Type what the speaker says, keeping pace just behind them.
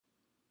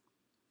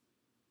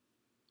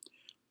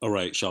All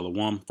right,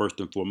 Shalom. First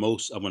and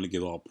foremost, I want to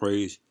give all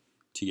praise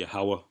to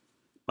Yahweh,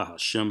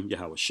 Bahashem,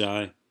 Yahweh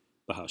Shai,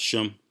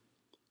 Bahashem,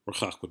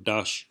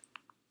 Rachakwadash,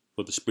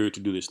 for the Spirit to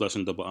do this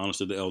lesson. Double honors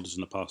to the elders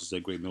and apostles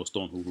at Great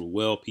Millstone who rule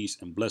well, peace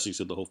and blessings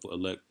to the hopeful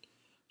elect.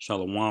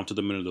 Shalom to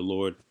the men of the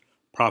Lord,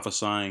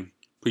 prophesying,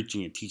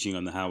 preaching, and teaching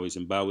on the highways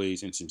and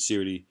byways in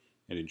sincerity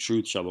and in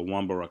truth.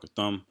 Shalom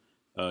Barakatham.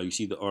 You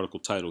see the article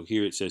title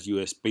here. It says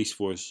U.S. Space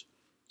Force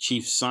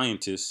Chief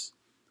Scientist,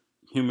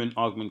 Human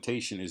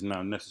Augmentation is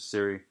now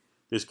necessary.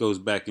 This goes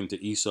back into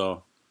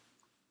Esau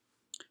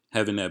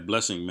having that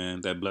blessing,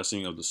 man, that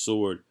blessing of the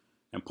sword.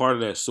 And part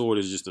of that sword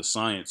is just the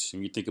science.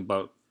 And you think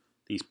about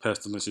these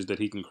pestilences that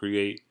he can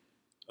create.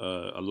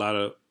 A lot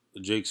of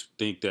Jakes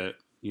think that,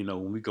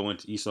 when we go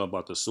into Esau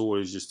about the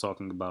sword, is just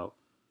talking about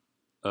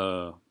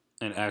an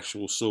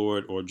actual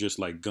sword or just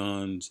like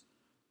guns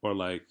or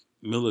like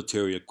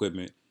military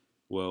equipment.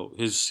 Well,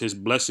 his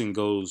blessing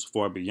goes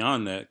far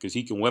beyond that because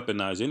he can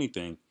weaponize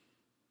anything.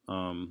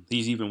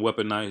 He's even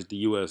weaponized the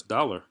U.S.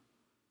 dollar.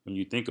 When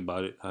you think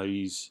about it, how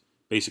he's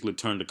basically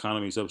turned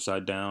economies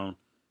upside down.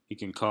 He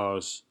can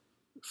cause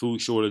food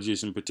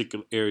shortages in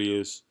particular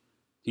areas.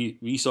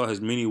 Esau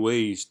has many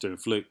ways to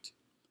inflict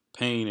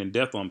pain and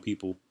death on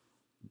people.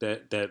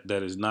 That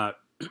is not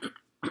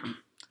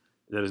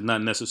that is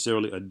not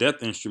necessarily a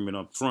death instrument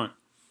up front,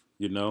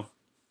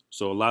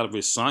 So a lot of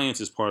his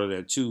science is part of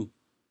that too,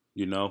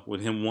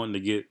 with him wanting to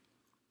get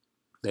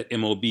that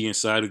MOB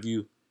inside of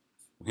you,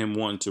 him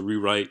wanting to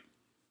rewrite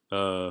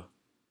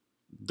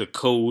the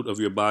code of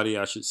your body,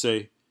 I should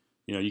say.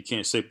 You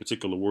can't say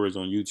particular words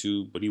on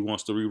YouTube, but he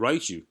wants to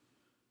rewrite you.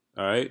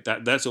 All right,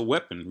 that's a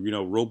weapon.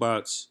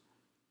 Robots.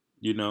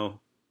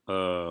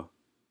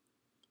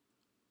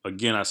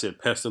 Again, I said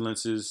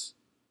pestilences.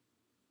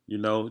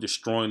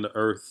 Destroying the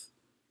earth,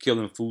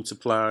 killing food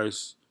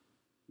supplies.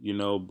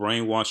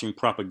 Brainwashing,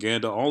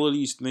 propaganda. All of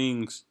these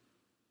things,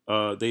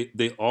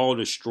 they all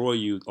destroy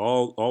you.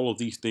 All of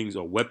these things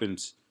are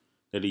weapons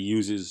that he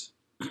uses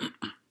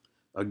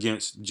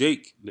against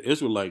Jake, the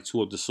Israelites,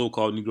 who are the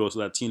so-called Negroes,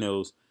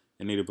 Latinos,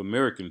 and Native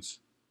Americans.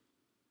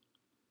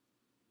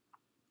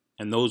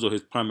 And those are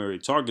his primary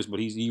targets, but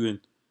he's even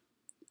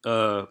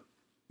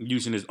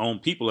using his own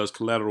people as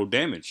collateral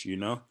damage,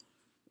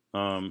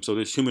 So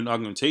this human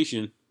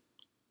augmentation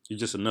is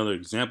just another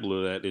example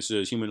of that. It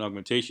says human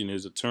augmentation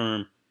is a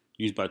term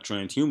used by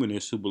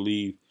transhumanists who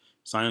believe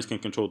science can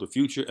control the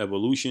future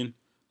evolution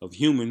of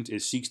humans.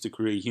 It seeks to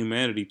create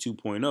humanity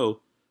 2.0,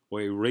 or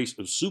a race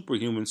of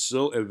superhumans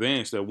so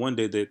advanced that one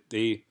day that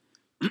they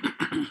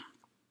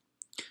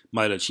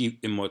might achieve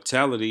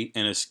immortality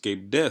and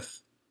escape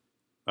death.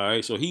 All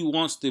right, so he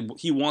wants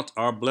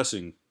our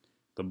blessing,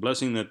 the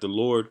blessing that the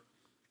Lord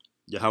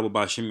Yahweh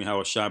Bashim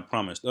Yahweh Shai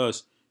promised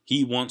us.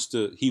 He wants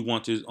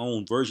his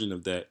own version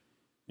of that,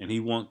 and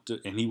he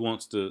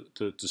wants to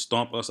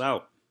stomp us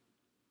out.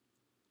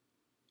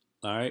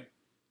 All right,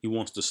 he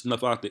wants to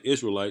snuff out the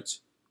Israelites,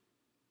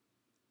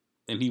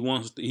 and he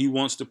wants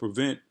to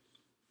prevent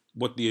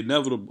the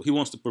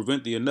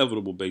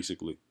inevitable,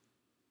 basically.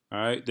 All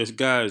right, this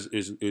guy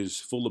is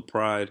full of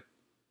pride.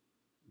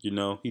 He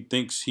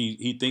thinks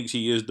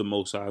he is the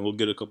Most High. We'll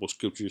get a couple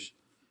scriptures.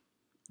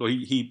 So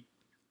he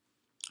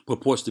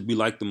purports to be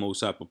like the Most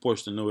High,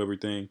 purports to know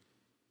everything,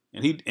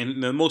 and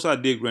the Most High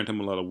did grant him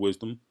a lot of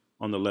wisdom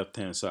on the left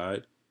hand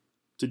side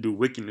to do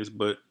wickedness,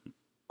 but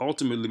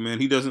ultimately, man,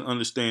 he doesn't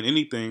understand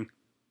anything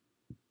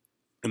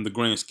in the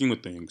grand scheme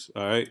of things.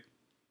 All right,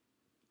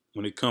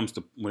 when it comes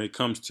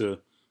to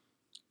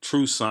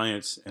true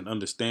science and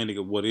understanding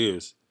of what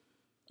is.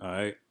 All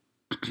right.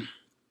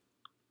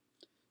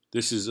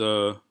 This is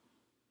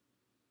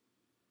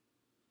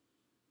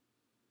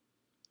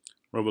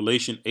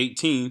Revelation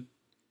 18.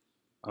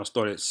 I'll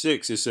start at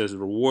 6. It says,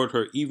 reward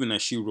her even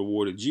as she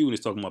rewarded you. And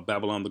it's talking about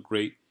Babylon the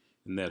Great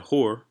and that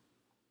whore,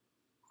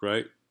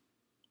 right?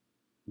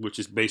 Which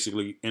is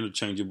basically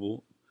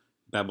interchangeable.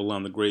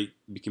 Babylon the Great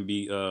can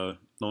be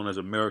known as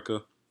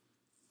America.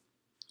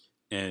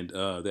 And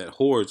that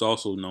whore is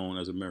also known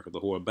as America, the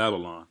whore of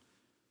Babylon.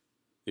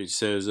 It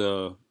says,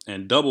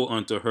 and double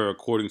unto her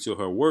according to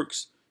her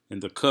works,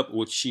 and the cup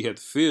which she had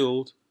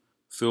filled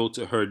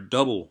to her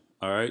double.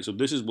 All right, so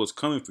this is what's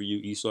coming for you,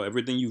 Esau.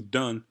 Everything you've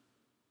done,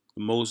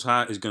 the Most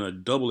High is going to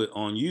double it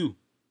on you.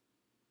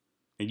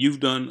 And you've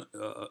done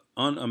an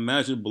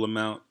unimaginable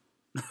amount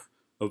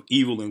of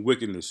evil and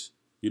wickedness.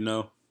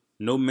 No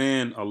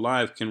man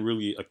alive can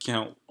really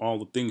account all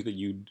the things that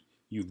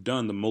you've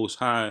done. The Most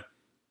High,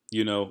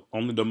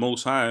 only the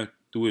Most High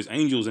through his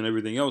angels and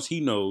everything else,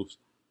 he knows.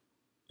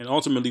 And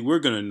ultimately, we're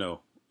going to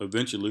know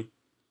eventually.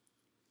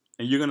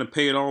 And you're going to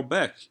pay it all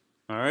back.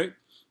 All right?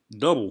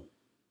 Double.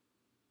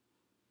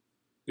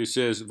 It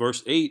says,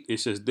 verse 8, it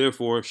says,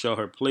 therefore shall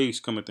her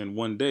place cometh in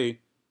one day.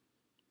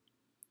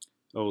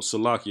 Oh,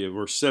 Salakia,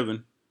 verse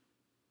 7.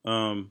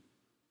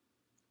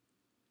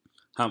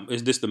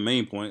 Is this the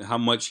main point? How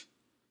much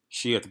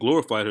she hath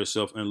glorified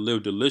herself and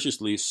lived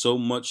deliciously, so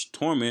much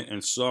torment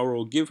and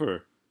sorrow give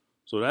her.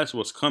 So that's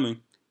what's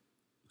coming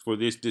for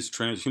this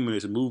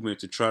transhumanist movement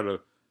to try to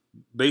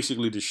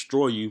basically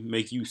destroy you,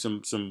 make you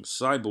some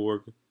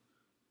cyborg,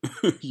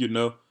 you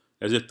know,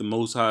 as if the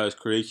Most High's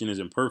creation is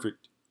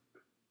imperfect.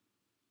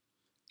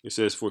 It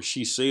says, "For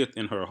she saith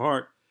in her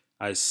heart,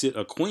 I sit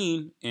a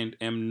queen and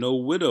am no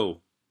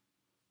widow,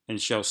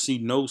 and shall see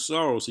no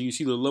sorrow." So you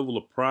see the level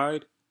of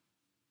pride.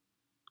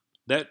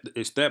 That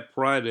it's that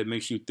pride that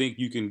makes you think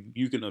you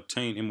can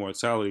obtain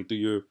immortality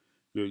through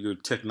your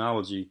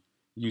technology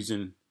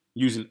using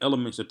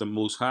elements that the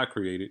Most High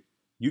created.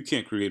 You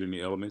can't create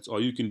any elements.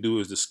 All you can do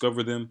is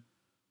discover them.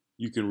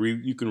 You can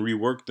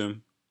rework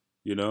them.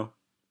 You know,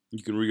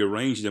 you can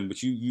rearrange them,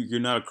 but you're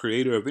not a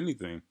creator of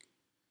anything.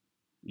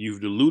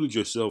 You've deluded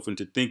yourself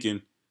into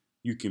thinking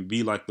you can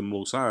be like the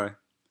Most High,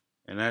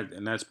 and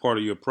that's part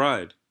of your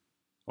pride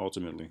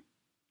ultimately.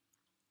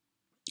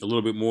 A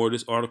little bit more.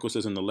 This article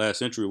says in the last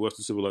century,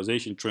 Western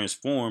civilization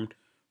transformed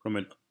from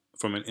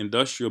an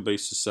industrial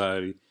based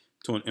society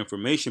to an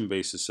information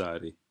based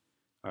society.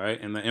 All right,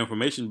 and the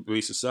information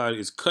based society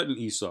is cutting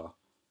Esau.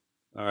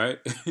 All right,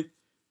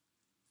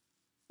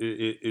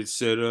 it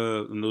said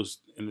in those,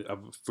 and I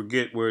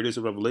forget where it is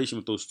in Revelation,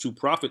 with those two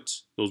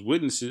prophets, those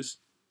witnesses.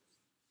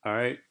 All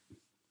right,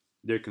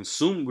 we're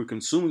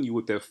consuming you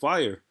with that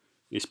fire.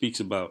 It speaks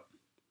about.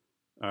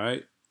 All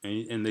right,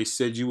 and they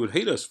said you would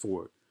hate us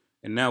for it.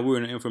 And now we're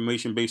in an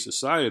information-based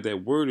society.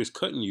 That word is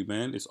cutting you,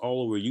 man. It's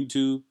all over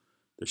YouTube.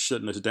 They're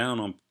shutting us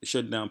down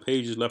shutting down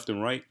pages left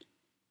and right.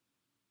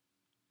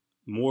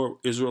 More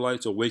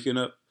Israelites are waking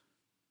up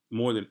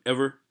more than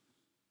ever.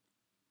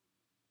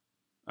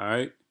 All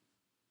right.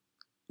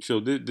 So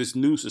this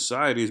new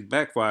society is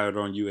backfired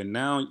on you, and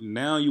now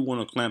you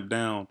want to clamp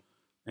down,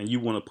 and you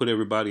want to put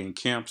everybody in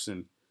camps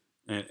and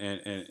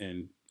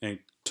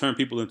turn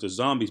people into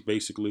zombies,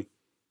 basically.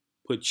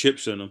 Put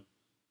chips in them,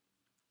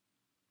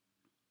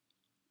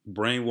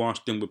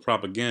 brainwash them with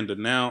propaganda.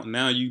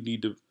 Now you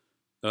need to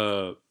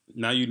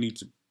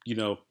you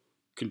know,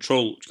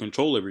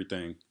 control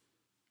everything.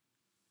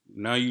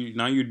 Now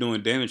you're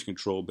doing damage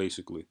control,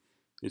 basically.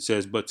 It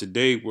says, "But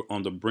today we're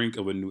on the brink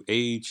of a new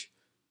age,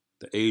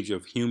 the age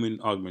of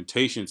human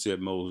augmentation,"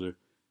 said Moser.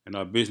 "In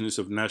our business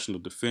of national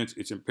defense,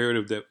 it's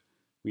imperative that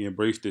we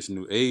embrace this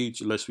new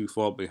age, lest we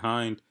fall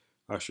behind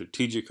our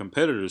strategic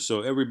competitors."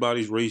 So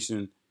everybody's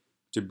racing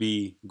to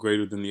be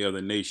greater than the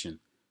other nation,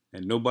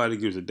 and nobody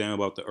gives a damn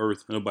about the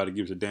earth. Nobody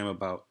gives a damn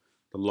about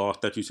the law,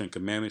 statutes, and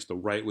commandments, the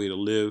right way to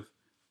live.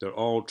 They're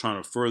all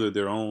trying to further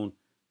their own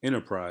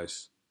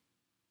enterprise.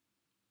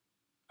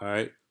 All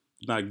right,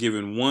 not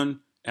giving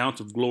 1 ounce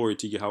of glory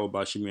to Yahweh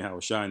Bashim Yahweh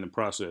Shai in the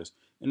process.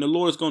 And the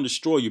Lord is going to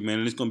destroy you, man,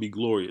 and it's going to be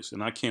glorious.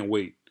 And I can't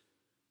wait.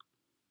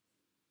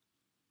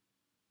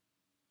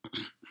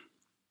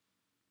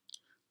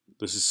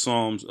 This is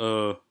Psalms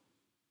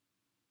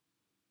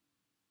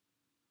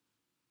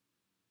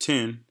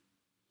 10,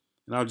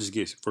 and I'll just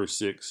get verse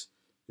 6.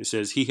 It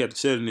says, "He hath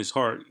said in his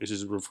heart," this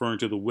is referring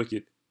to the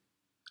wicked,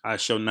 "I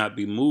shall not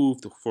be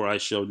moved, for I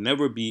shall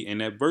never be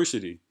in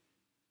adversity."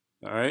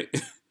 All right.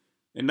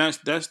 And that's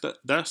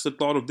the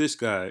thought of this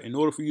guy. In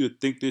order for you to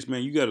think this,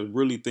 man, you got to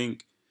really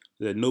think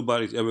that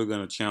nobody's ever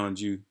going to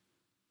challenge you.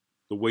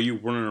 The way you're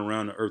running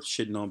around the earth,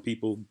 shitting on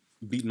people,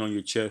 beating on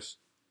your chest.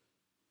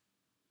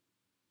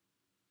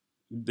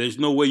 There's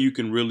no way you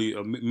can really.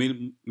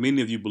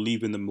 Many of you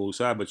believe in the Most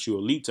High, but you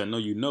elites, I know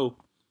you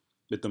know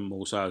that the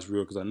Most High is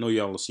real, because I know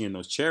y'all are seeing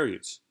those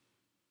chariots.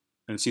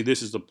 And see,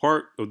 this is the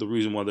part of the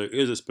reason why there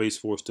is a space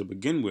force to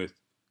begin with.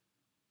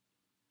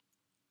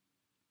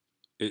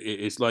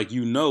 It's like,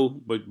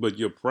 but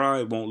your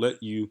pride won't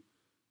let you.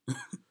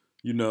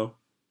 You know,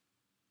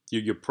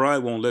 your pride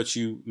won't let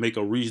you make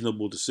a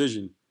reasonable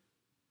decision,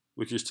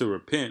 which is to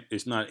repent.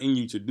 It's not in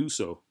you to do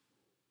so.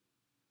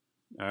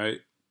 All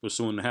right,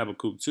 pursuing the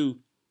Habakkuk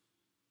 2.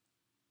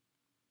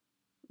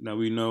 Now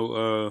we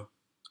know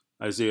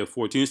Isaiah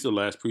 14 is the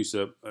last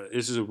precept.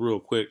 This is a real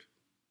quick.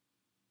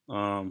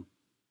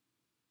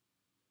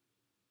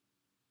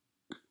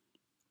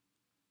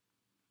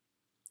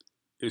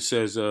 It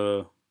says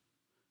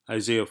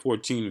Isaiah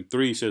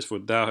 14:3 says, "For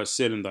thou hast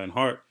said in thine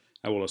heart,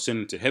 I will ascend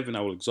into heaven.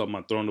 I will exalt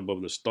my throne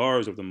above the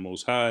stars of the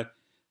Most High.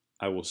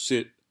 I will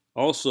sit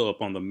also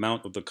upon the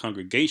mount of the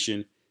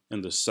congregation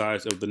in the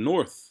sides of the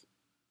north."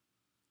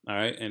 All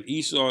right, and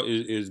Esau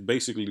is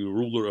basically the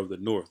ruler of the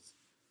north.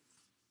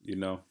 You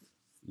know,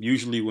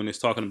 usually when it's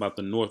talking about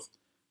the north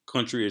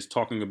country, it's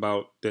talking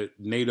about that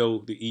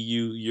NATO, the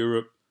EU,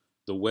 Europe,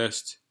 the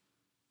West,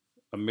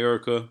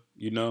 America.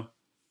 You know,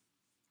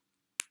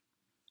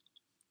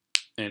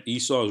 and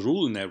Esau is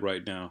ruling that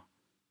right now,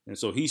 and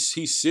so he's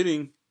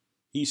sitting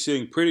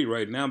pretty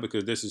right now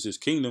because this is his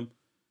kingdom.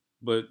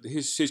 But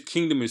his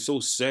kingdom is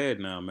so sad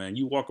now, man.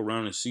 You walk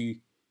around and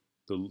see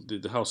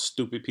the how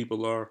stupid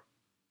people are.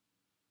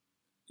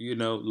 You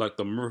know, like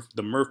the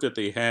mirth that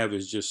they have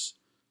is just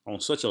on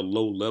such a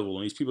low level,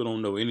 and these people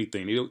don't know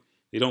anything.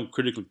 They don't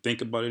critically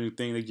think about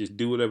anything. They just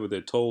do whatever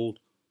they're told.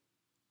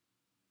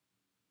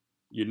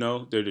 You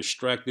know, they're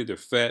distracted. They're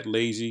fat,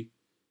 lazy.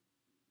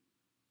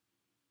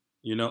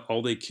 You know,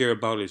 all they care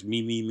about is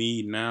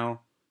me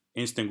now,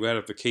 instant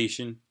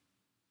gratification.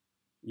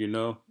 You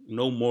know,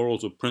 no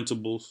morals or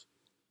principles.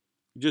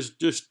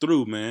 Just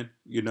through, man.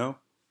 You know,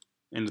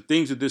 And the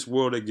things of this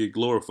world that get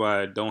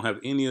glorified don't have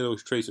any of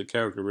those traits or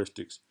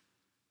characteristics.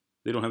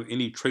 They don't have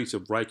any traits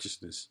of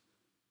righteousness.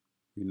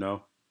 You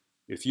know,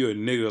 if you're a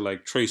nigga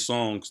like Trey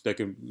Songz that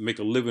can make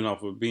a living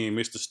off of being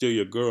Mr. Steal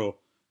Your Girl,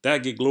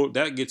 that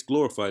gets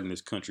glorified in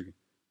this country,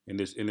 in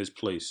this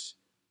place,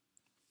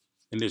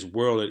 in this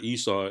world that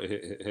Esau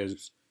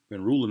has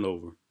been ruling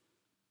over.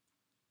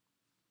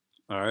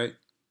 All right,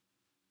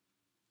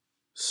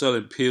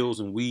 selling pills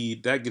and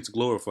weed, that gets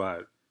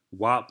glorified.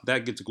 WAP,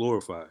 that gets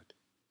glorified.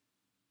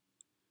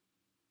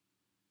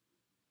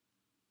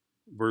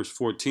 Verse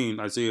 14,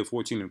 Isaiah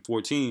 14 and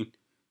 14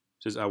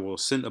 says, I will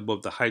ascend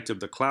above the heights of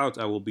the clouds.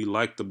 I will be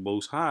like the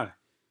Most High.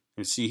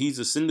 And see, he's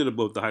ascended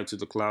above the heights of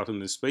the clouds in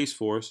the Space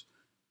Force.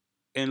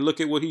 And look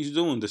at what he's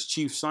doing. This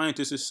chief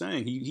scientist is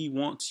saying he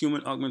wants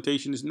human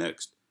augmentation is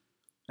next.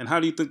 And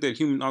how do you think that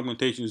human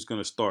augmentation is going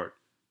to start?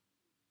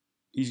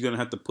 He's going to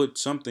have to put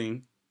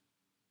something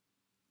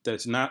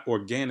that's not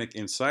organic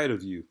inside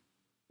of you.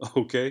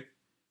 Okay?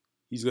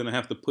 He's going to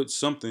have to put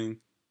something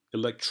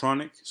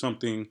electronic,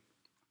 something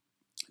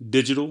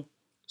digital,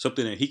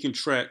 something that he can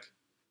track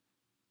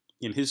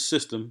in his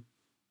system,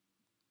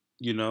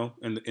 you know,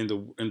 in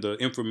the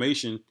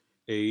information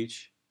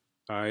age.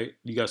 All right,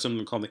 you got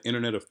something called the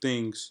Internet of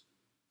Things,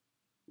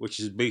 which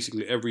is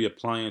basically every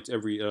appliance,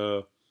 every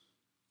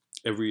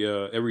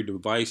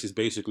device is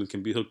basically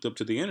can be hooked up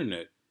to the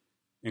internet,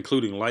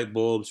 including light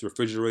bulbs,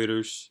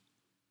 refrigerators,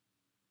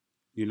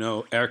 you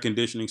know, air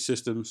conditioning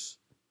systems,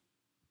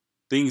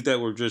 things that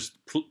were just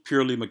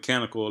purely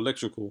mechanical,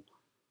 electrical,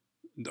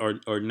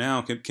 are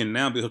now can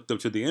now be hooked up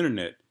to the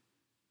internet.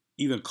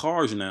 Even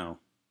cars now.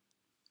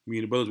 Me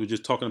and the brothers were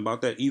just talking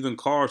about that. Even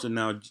cars are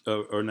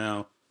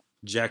now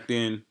jacked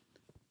in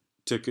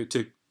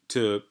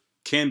to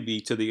can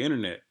be to the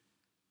internet.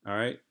 All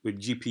right,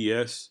 with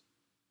GPS,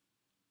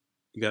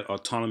 you got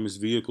autonomous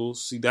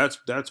vehicles. See,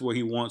 that's where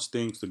he wants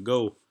things to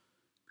go,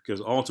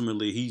 because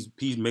ultimately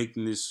he's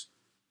making this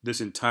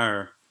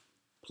entire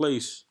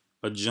place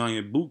a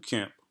giant boot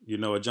camp. You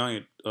know, a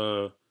giant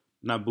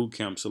not boot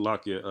camp,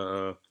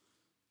 Salakia,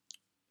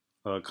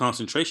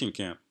 concentration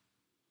camp.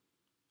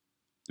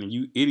 And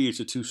you idiots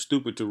are too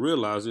stupid to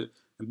realize it.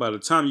 And by the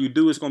time you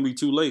do, it's gonna be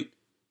too late.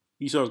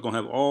 Esau's gonna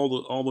have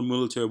all the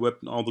military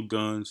weapons, all the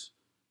guns.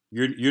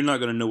 You're not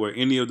gonna know where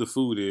any of the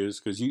food is,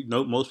 because you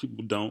know most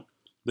people don't.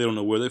 They don't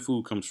know where their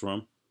food comes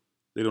from.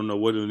 They don't know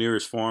where the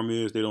nearest farm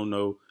is. They don't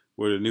know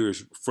where the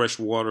nearest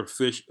freshwater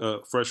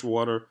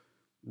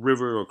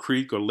river or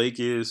creek or lake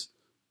is.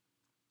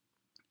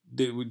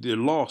 They're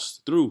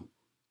lost through.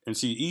 And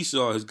see,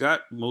 Esau has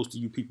got most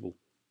of you people,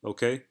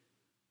 okay?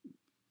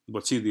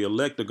 But see, the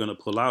elect are going to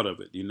pull out of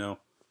it, you know?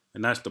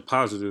 And that's the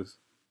positive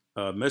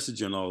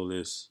message in all of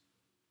this,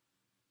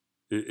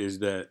 is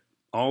that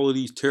all of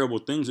these terrible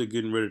things are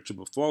getting ready to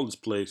befall this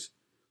place,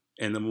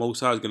 and the Most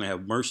High is going to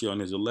have mercy on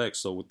his elect.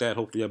 So with that,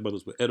 hopefully our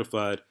brothers were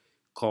edified.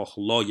 Call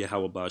halal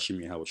Yahweh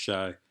Ba'ashim Yahweh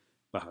Shai,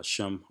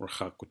 Bahasham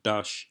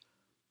Rachakwadash,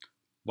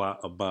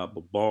 Ba'abba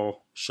Babal,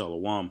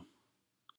 Shalom.